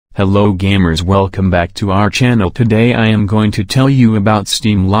Hello gamers, welcome back to our channel. Today I am going to tell you about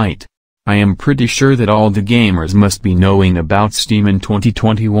Steam Lite. I am pretty sure that all the gamers must be knowing about Steam in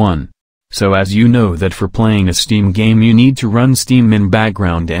 2021. So as you know that for playing a Steam game you need to run Steam in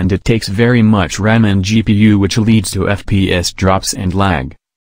background and it takes very much RAM and GPU, which leads to FPS drops and lag.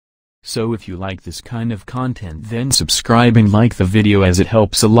 So if you like this kind of content, then subscribe and like the video as it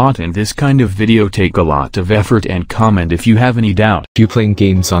helps a lot, and this kind of video take a lot of effort, and comment if you have any doubt. If you're playing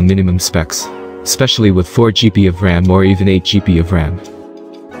games on minimum specs, especially with 4 GB of RAM or even 8 GB of RAM,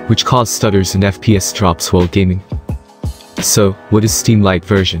 which cause stutters and FPS drops while gaming. So, what is Steam Lite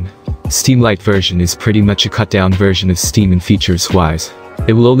version? Steam Lite version is pretty much a cut down version of Steam in features wise.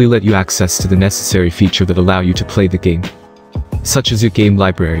 It will only let you access to the necessary feature that allow you to play the game, such as your game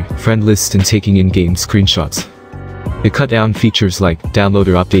library, friend list, and taking in-game screenshots. It cut down features like download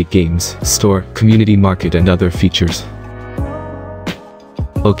or update games, store, community market, and other features.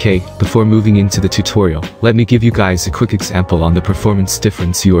 Okay, before moving into the tutorial, let me give you guys a quick example on the performance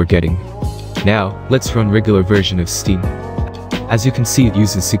difference you are getting. Now, let's run regular version of Steam. As you can see, it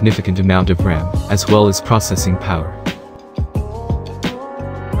uses significant amount of RAM, as well as processing power.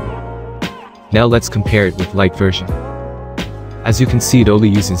 Now let's compare it with Lite version. As you can see, it only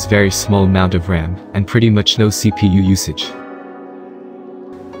uses very small amount of RAM, and pretty much no CPU usage.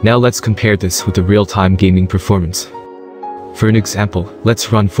 Now let's compare this with the real-time gaming performance. For an example,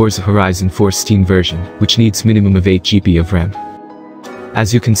 let's run Forza Horizon 4 Steam version, which needs minimum of 8 GB of RAM.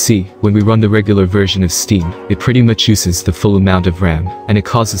 As you can see, when we run the regular version of Steam, it pretty much uses the full amount of RAM, and it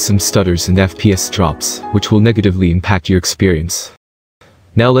causes some stutters and FPS drops, which will negatively impact your experience.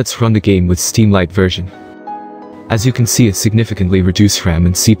 Now let's run the game with Steam Lite version. As you can see, it significantly reduced RAM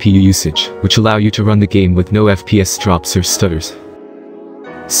and CPU usage, which allow you to run the game with no FPS drops or stutters.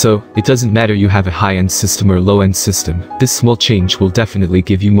 So, it doesn't matter you have a high-end system or low-end system, this small change will definitely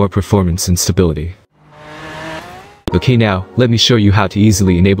give you more performance and stability. Okay, now, let me show you how to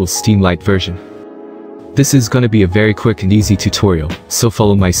easily enable Steam Lite version. This is gonna be a very quick and easy tutorial, so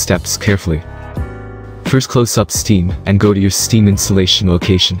follow my steps carefully. First, close up Steam, and go to your Steam installation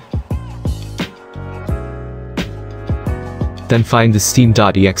location. Then find the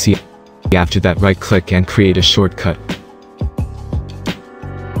steam.exe. After that, right-click and create a shortcut.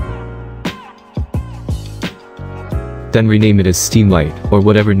 Then rename it as Steam Lite, or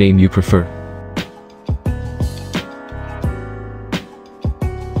whatever name you prefer.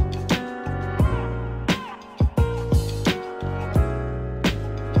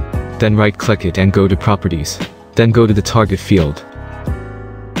 Then right-click it and go to Properties. Then go to the target field,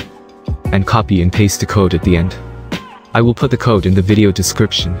 and copy and paste the code at the end. I will put the code in the video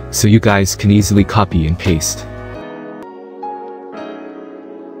description, so you guys can easily copy and paste.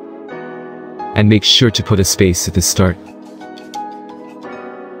 And make sure to put a space at the start.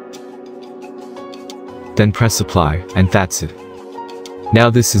 Then press apply, and that's it. Now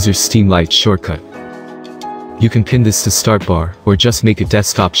this is your Steam Lite shortcut. You can pin this to start bar, or just make a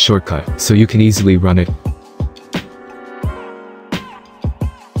desktop shortcut, so you can easily run it.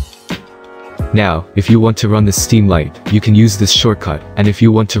 Now, if you want to run the Steam Lite, you can use this shortcut, and if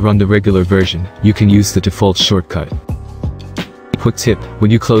you want to run the regular version, you can use the default shortcut. Quick tip, when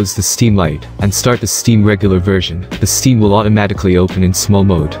you close the Steam Lite, and start the Steam regular version, the Steam will automatically open in small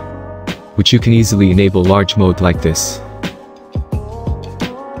mode, which you can easily enable large mode like this.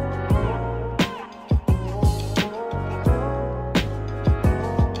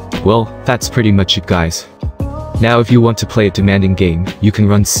 Well, that's pretty much it, guys. Now if you want to play a demanding game, you can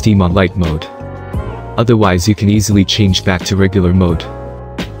run Steam on Lite mode. Otherwise you can easily change back to regular mode.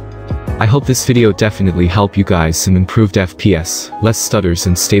 I hope this video definitely helped you guys some improved FPS, less stutters,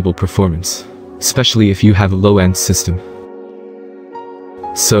 and stable performance, especially if you have a low-end system.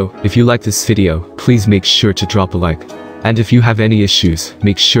 So, if you like this video, please make sure to drop a like. And if you have any issues,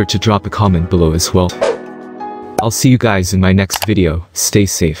 make sure to drop a comment below as well. I'll see you guys in my next video. Stay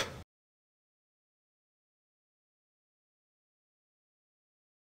safe.